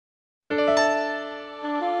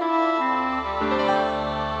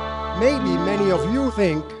Maybe many of you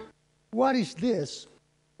think, what is this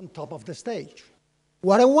on top of the stage?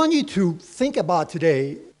 What I want you to think about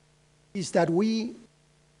today is that we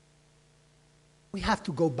have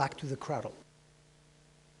to go back to the cradle.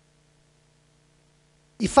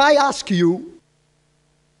 If I ask you,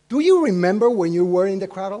 do you remember when you were in the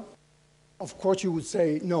cradle? Of course you would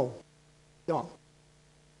say, no, don't.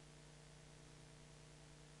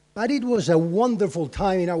 But it was a wonderful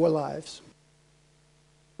time in our lives.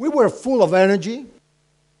 We were full of energy.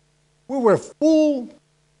 We were full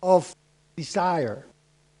of desire.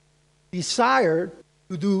 Desire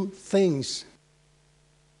to do things,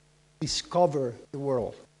 discover the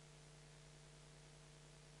world.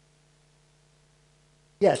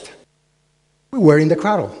 Yet, we were in the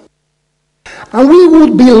cradle. And we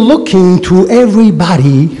would be looking to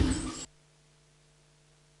everybody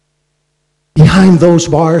behind those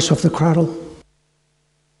bars of the cradle.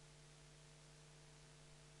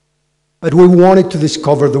 But we wanted to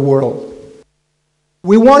discover the world.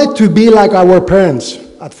 We wanted to be like our parents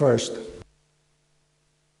at first.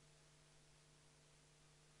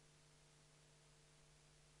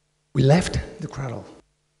 We left the cradle.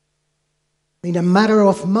 In a matter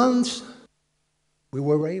of months, we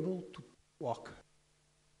were able to walk.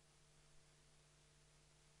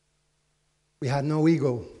 We had no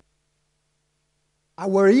ego.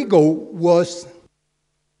 Our ego was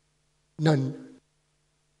none.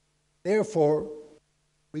 Therefore,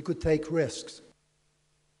 we could take risks.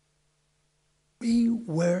 We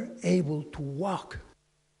were able to walk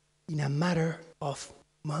in a matter of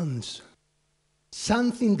months.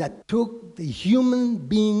 Something that took the human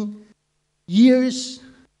being years,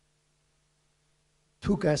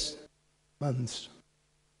 took us months.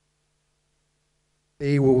 The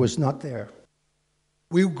ego was not there.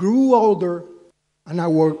 We grew older, and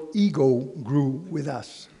our ego grew with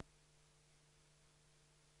us.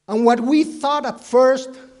 And what we thought at first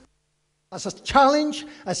as a challenge,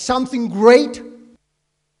 as something great,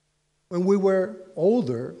 when we were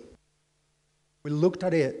older, we looked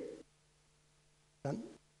at it as an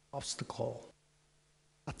obstacle,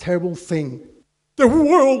 a terrible thing. The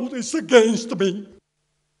world is against me.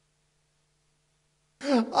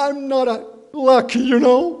 I'm not lucky, you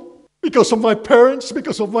know, because of my parents,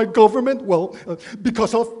 because of my government, well,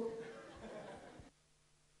 because of...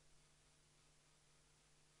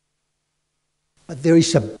 But there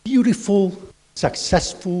is a beautiful,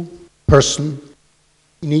 successful person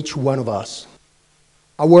in each one of us.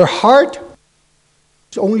 Our heart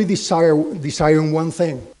is only desiring one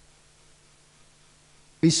thing: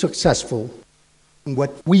 be successful in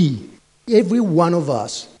what every one of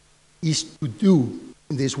us, is to do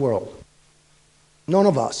in this world. None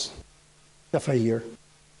of us is a failure.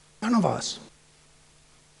 None of us.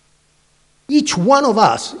 Each one of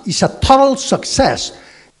us is a total success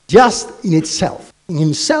just in itself, in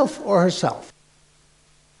himself or herself.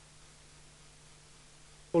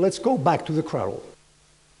 So let's go back to the cradle.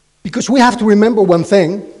 Because we have to remember one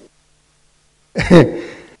thing. Many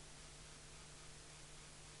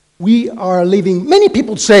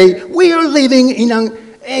people say, we are living in an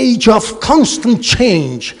age of constant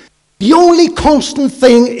change. The only constant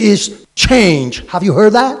thing is change. Have you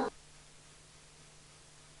heard that?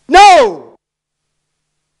 No!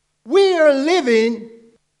 We are living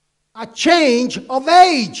a change of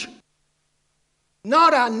age,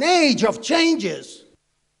 not an age of changes.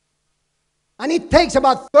 And it takes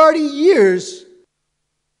about 30 years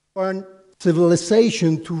for a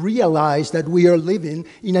civilization to realize that we are living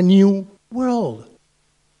in a new world.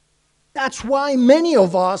 That's why many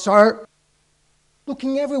of us are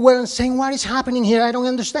looking everywhere and saying, what is happening here? I don't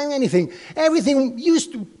understand anything. Everything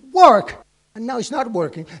used to work, and now it's not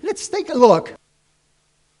working. Let's take a look.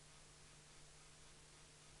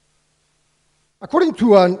 According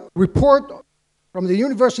to a report from the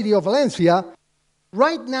University of Valencia,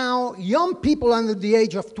 right now, young people under the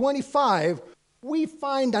age of 25, we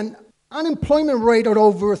find an unemployment rate of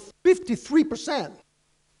over 53%.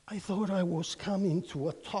 I thought I was coming to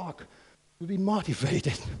a talk to be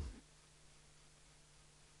motivated.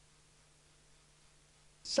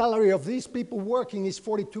 Salary of these people working is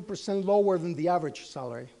 42% lower than the average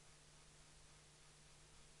salary.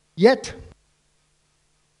 Yet,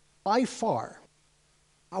 by far,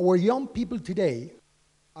 our young people today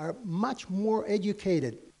are much more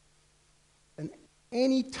educated than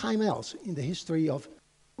any time else in the history of,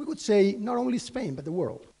 we would say, not only Spain, but the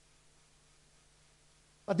world.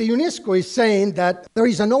 But the UNESCO is saying that there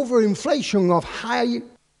is an overinflation of high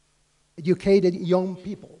educated young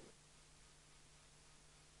people.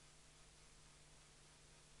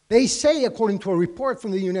 They say, according to a report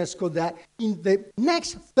from the UNESCO, that in the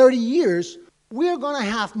next 30 years, we're going to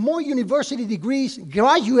have more university degrees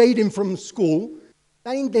graduating from school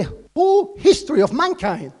than in the whole history of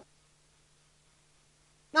mankind.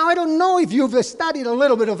 Now, I don't know if you've studied a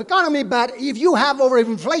little bit of economy, but if you have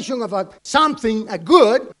overinflation of something, a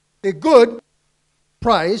good, the good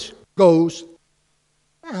price goes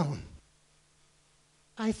down.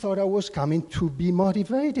 I thought I was coming to be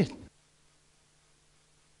motivated.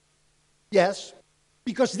 Yes,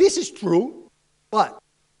 because this is true, but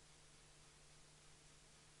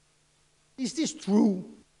is this true?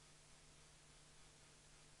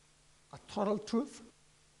 A total truth?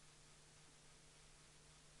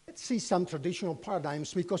 Let's see some traditional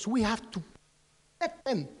paradigms because we have to let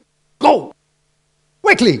them go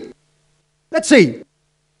quickly. Let's see.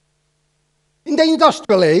 In the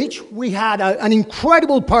industrial age, we had an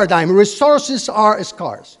incredible paradigm. Resources are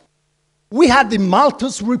scarce. We had the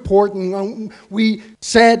Malthus report, and we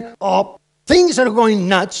said, things are going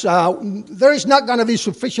nuts. There is not going to be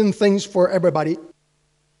sufficient things for everybody.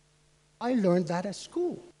 I learned that at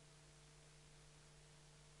school.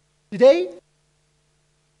 Today,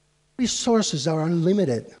 resources are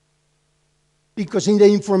unlimited. Because in the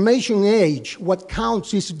information age, what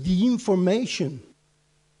counts is the information.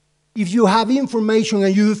 If you have information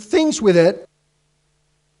and you do things with it,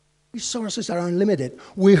 resources are unlimited.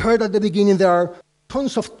 We heard at the beginning there are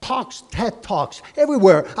tons of talks, TED Talks,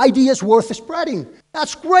 everywhere. Ideas worth spreading.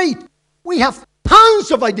 That's great. We have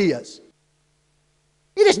tons of ideas.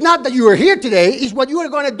 It is not that you are here today, it's what you are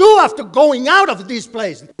going to do after going out of this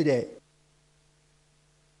place today.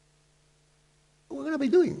 What we're going to be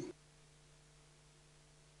doing.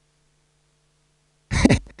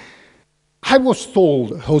 I was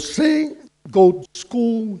told, Jose, go to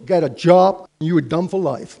school, get a job, and you're done for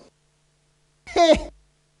life. Hey,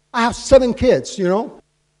 I have 7 kids, you know.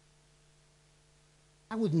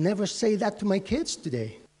 I would never say that to my kids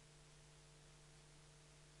today.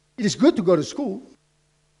 It is good to go to school.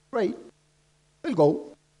 Great. They'll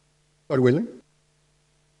go, God willing.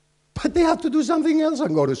 But they have to do something else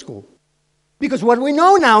and go to school. Because what we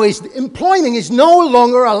know now is employment is no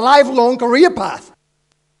longer a lifelong career path.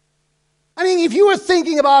 I mean, if you were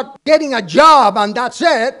thinking about getting a job and that's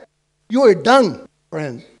it, you are done,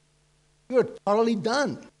 friend. You're totally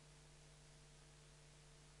done.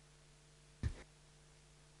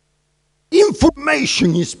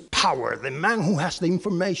 Information is power. The man who has the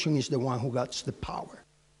information is the one who gets the power.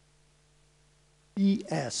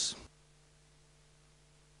 BS.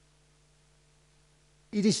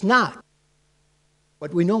 It is not.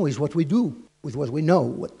 What we know is what we do with what we know,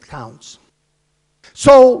 what counts.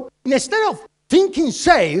 So instead of thinking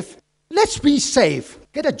safe, let's be safe.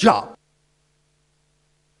 Get a job.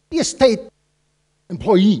 Be a state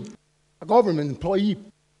employee, a government employee.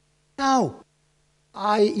 Now,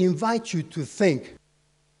 I invite you to think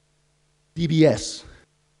DBS.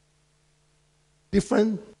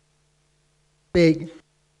 Different, big,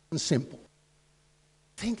 and simple.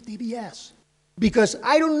 Think DBS. Because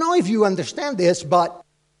I don't know if you understand this, but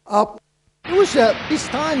it was this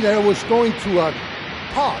time that I was going to a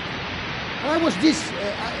talk. And I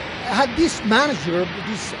had this manager,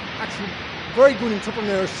 this actually very good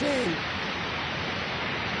entrepreneur saying,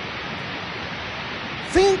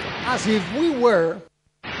 think as if we were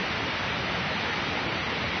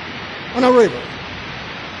on a river.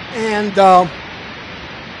 And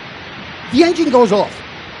the engine goes off.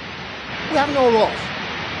 We have no oars.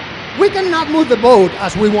 We cannot move the boat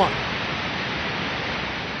as we want.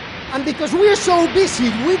 And because we're so busy,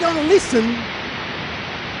 we don't listen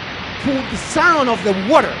to the sound of the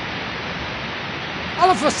water. All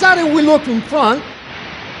of a sudden, we look in front,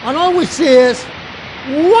 and all we see is,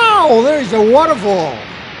 wow, there is a waterfall.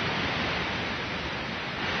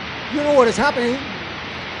 You know what is happening?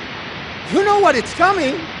 You know what is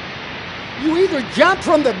coming. You either jump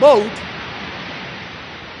from the boat.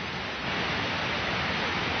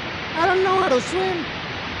 I don't know how to swim.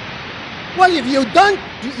 Well, if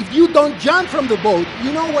you don't jump from the boat,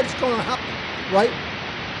 you know what's going to happen, right?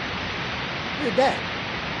 You're dead.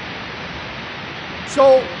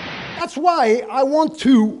 So that's why I want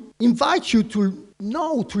to invite you to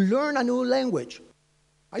learn a new language.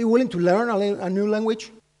 Are you willing to learn a new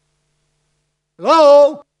language?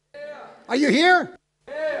 Hello? Yeah. Are you here?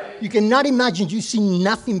 Yeah. You cannot imagine you see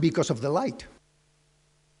nothing because of the light.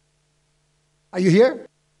 Are you here?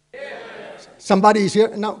 Yeah. Somebody is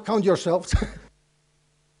here. Now count yourselves.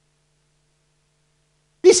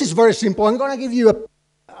 This is very simple. I'm going to give you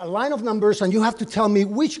a line of numbers, and you have to tell me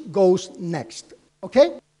which goes next.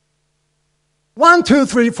 Okay? 1, 2,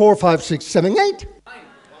 3, 4, 5, 6, 7, 8.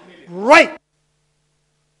 Right.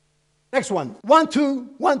 Next one. 1, 2,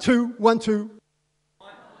 1, 2, 1, 2.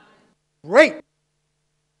 Great.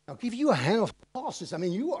 I'll give you a hand of applause. I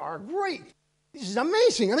mean, you are great. This is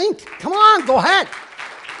amazing. I mean, come on, go ahead.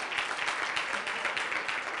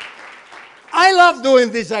 I love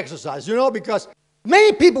doing this exercise, you know, because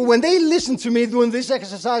many people, when they listen to me doing this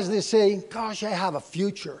exercise, they say, gosh, I have a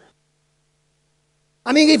future.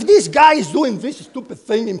 I mean, if this guy is doing this stupid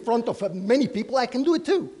thing in front of many people, I can do it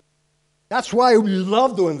too. That's why we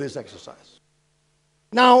love doing this exercise.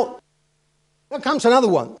 Now, there comes another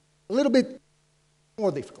one, a little bit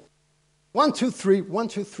more difficult. 1, 2, 3, 1,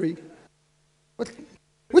 2, 3.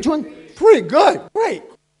 Which one? 3, good, great.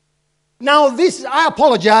 Now, this, I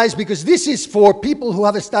apologize because this is for people who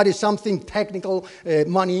have studied something technical,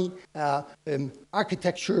 money,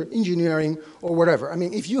 architecture, engineering, or whatever. I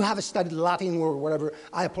mean, if you have studied Latin or whatever,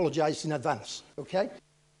 I apologize in advance, okay?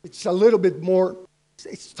 It's a little bit more,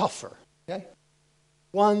 it's tougher, okay?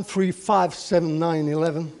 1, 3, 5, 7, 9,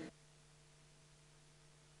 11.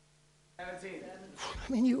 17.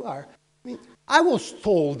 I mean, you are. I mean, I was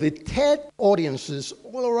told that TED audiences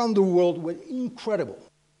all around the world were incredible.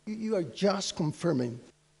 You are just confirming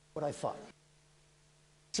what I thought.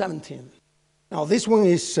 17. Now, this one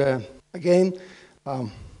is, again, a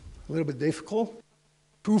little bit difficult.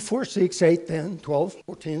 2, 4, 6, 8, 10, 12,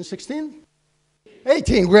 14, 16.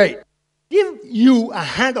 18, great. Give you a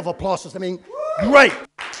hand of applause. I mean, great.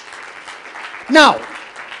 Now,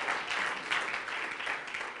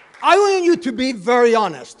 I want you to be very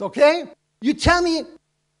honest, okay? You tell me,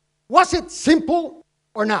 was it simple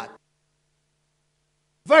or not?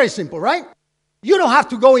 Very simple, right? You don't have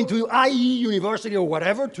to go into IE University or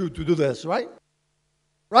whatever to do this, right?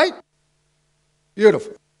 Right?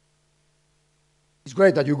 Beautiful. It's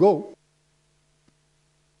great that you go.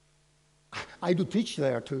 I do teach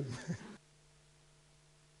there too.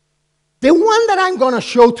 The one that I'm going to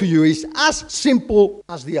show to you is as simple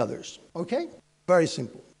as the others, okay? Very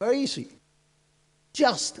simple, very easy.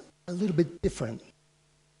 Just a little bit different.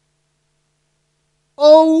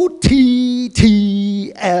 O-T-T-F-S-S-E.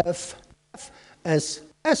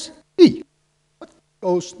 What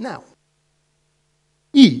goes now?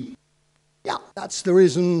 E. Yeah, that's the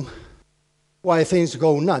reason why things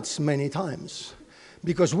go nuts many times.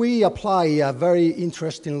 Because we apply a very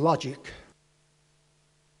interesting logic.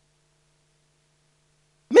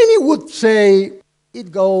 Many would say it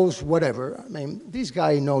goes whatever. I mean, this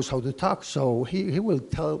guy knows how to talk, so he will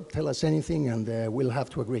tell us anything and we'll have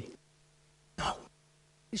to agree. No.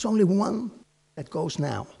 There's only one that goes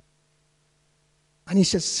now. And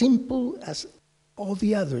it's as simple as all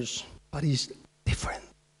the others, but it's different.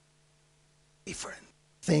 Different.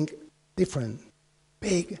 Think different.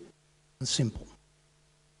 Big and simple.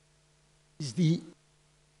 It's the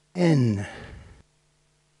N.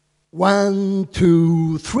 1,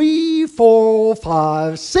 2, 3, 4,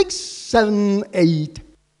 5, 6, 7, 8,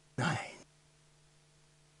 9.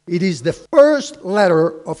 It is the first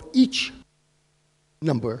letter of each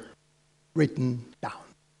number written down.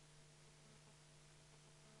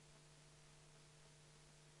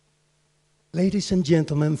 Ladies and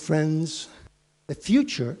gentlemen, friends, the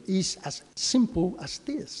future is as simple as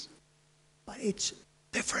this, but it's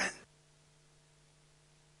different.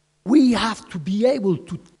 We have to be able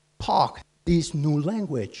to talk this new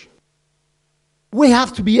language. We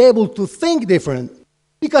have to be able to think different,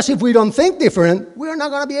 because if we don't think different, we're not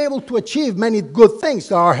going to be able to achieve many good things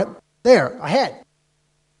that are there ahead.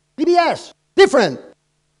 PBS, different.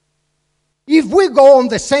 If we go on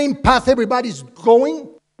the same path everybody's going,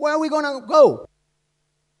 where are we going to go?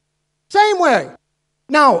 Same way.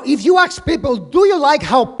 Now, if you ask people, do you like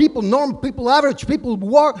how people, normal people, average people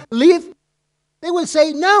live? They will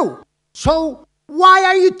say no. So why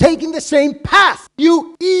are you taking the same path?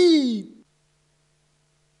 You eat.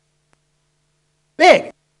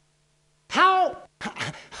 Big. How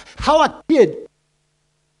a kid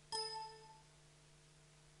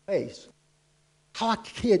plays, how a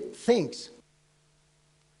kid thinks.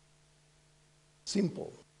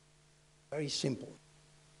 Simple. Very simple.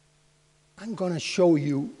 I'm going to show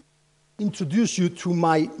you, introduce you to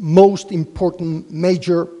my most important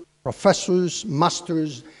major professors,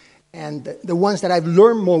 masters, and the ones that I've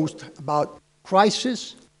learned most about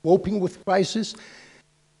crisis, coping with crisis,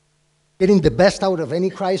 getting the best out of any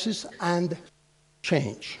crisis, and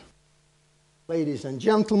change. Ladies and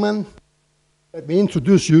gentlemen, let me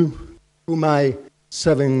introduce you to my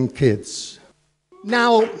 7 kids.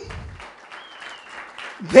 Now,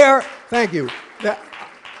 thank you.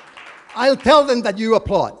 I'll tell them that you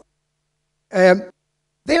applaud.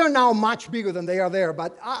 They are now much bigger than they are there,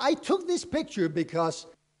 but I took this picture because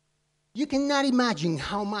you cannot imagine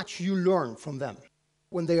how much you learn from them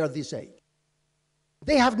when they are this age.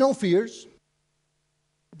 They have no fears.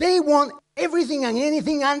 They want everything and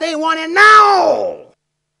anything, and they want it now.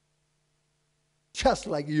 Just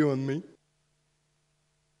like you and me.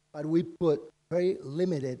 But we put very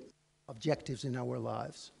limited objectives in our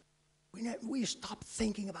lives. We stop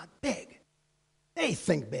thinking about big. They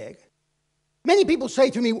think big. Many people say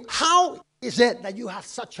to me, how is it that you have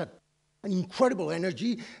such an incredible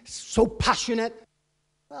energy, so passionate?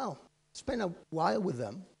 Well, spend a while with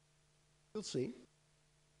them. You'll see.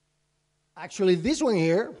 Actually, this one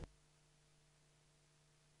here,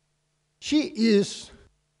 she's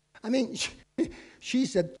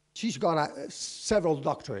got several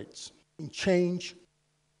doctorates in change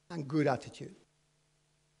and good attitude.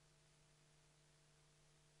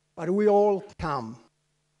 But we all come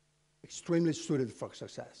extremely suited for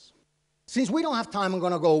success. Since we don't have time, I'm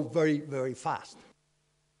going to go very, very fast.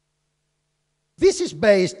 This is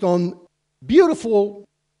based on beautiful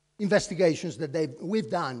investigations that we've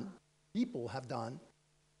done, people have done,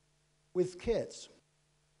 with kids.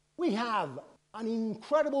 We have an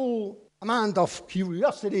incredible amount of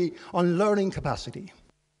curiosity on learning capacity.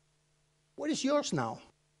 What is yours now?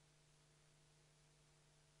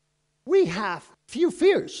 We have few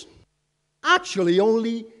fears. Actually,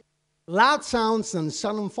 only loud sounds and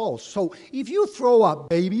sudden falls. So if you throw a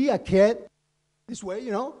baby, a kid, this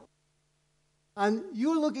way, and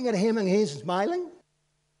you're looking at him and he's smiling,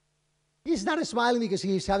 he's not smiling because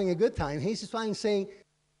he's having a good time. He's smiling saying,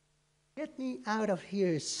 get me out of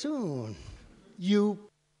here soon, you.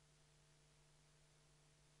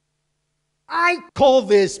 I call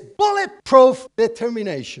this bulletproof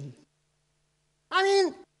determination. I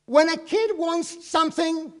mean, when a kid wants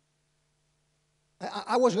something,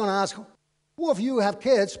 I was going to ask, who of you have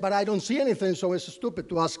kids? But I don't see anything, so it's stupid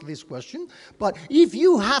to ask this question. But if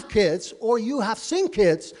you have kids or you have seen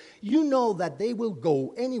kids, you know that they will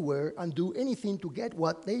go anywhere and do anything to get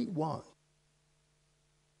what they want.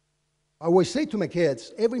 I always say to my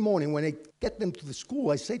kids, every morning when I get them to the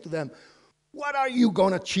school, I say to them, what are you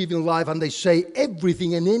going to achieve in life? And they say,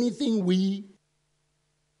 everything and anything we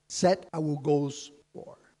set our goals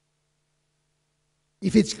for.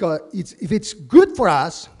 If it's good for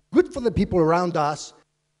us, good for the people around us,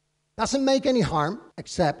 doesn't make any harm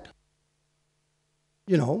except,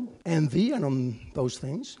 envy and on those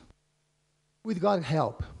things, with God's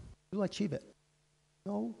help, we'll achieve it.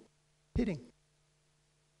 No kidding.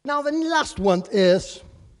 Now, the last one is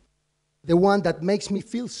the one that makes me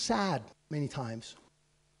feel sad many times,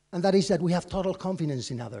 and that is that we have total confidence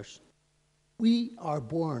in others. We are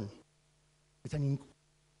born with an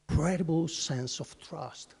incredible sense of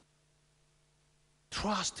trust.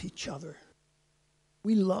 Trust each other.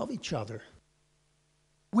 We love each other.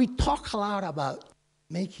 We talk a lot about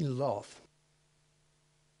making love.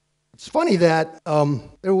 It's funny that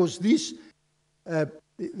there was this, the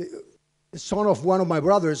son of one of my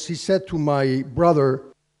brothers, he said to my brother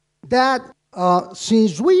that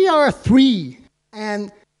since we are three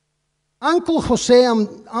and Uncle Jose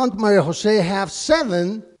and Aunt Maria Jose have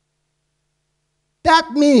 7,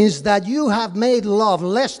 that means that you have made love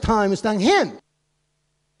less times than him.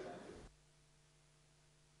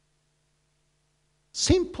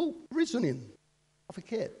 Simple reasoning of a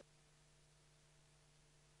kid.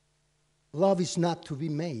 Love is not to be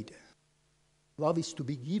made. Love is to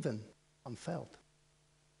be given and felt.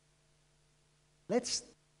 Let's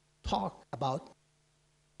talk about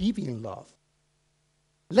giving love.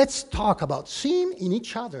 Let's talk about seeing in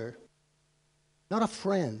each other not a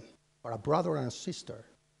friend, or a brother and a sister.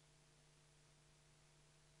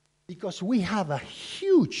 Because we have a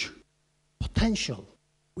huge potential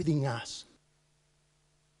within us.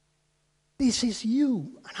 This is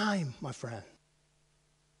you and I, my friend.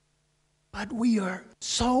 But we are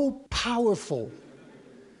so powerful.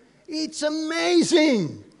 It's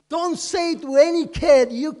amazing. Don't say to any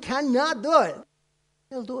kid, you cannot do it.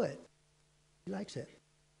 He'll do it. He likes it.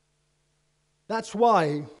 That's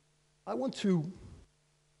why I want to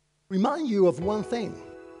remind you of one thing.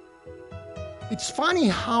 It's funny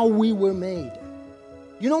how we were made.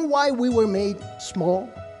 You know why we were made small?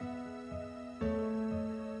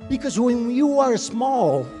 Because when you are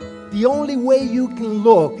small, the only way you can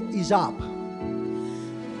look is up.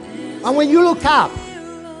 And when you look up,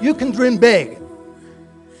 you can dream big.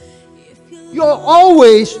 You're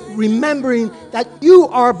always remembering that you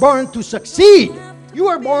are born to succeed. You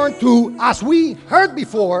are born to, as we heard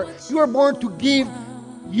before, you are born to give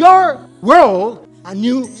your world a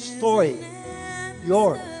new story.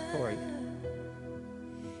 Your story.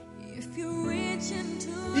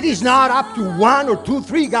 It is not up to 1 or 2,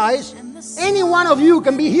 3 guys. Any one of you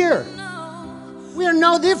can be here. We are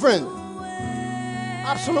no different.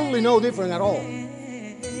 Absolutely no different at all.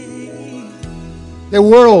 The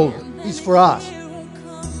world is for us.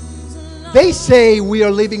 They say we are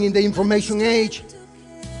living in the information age.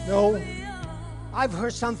 No, I've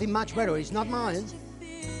heard something much better. It's not mine.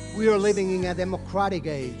 We are living in a democratic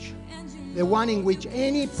age. The one in which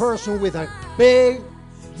any person with a big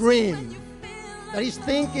dream that is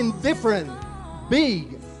thinking different,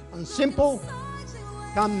 big, and simple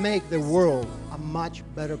can make the world a much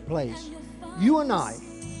better place. You and I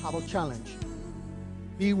have a challenge.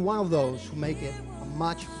 Be one of those who make it a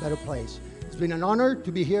much better place. It's been an honor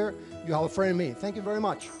to be here. You have a friend in me. Thank you very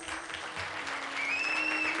much.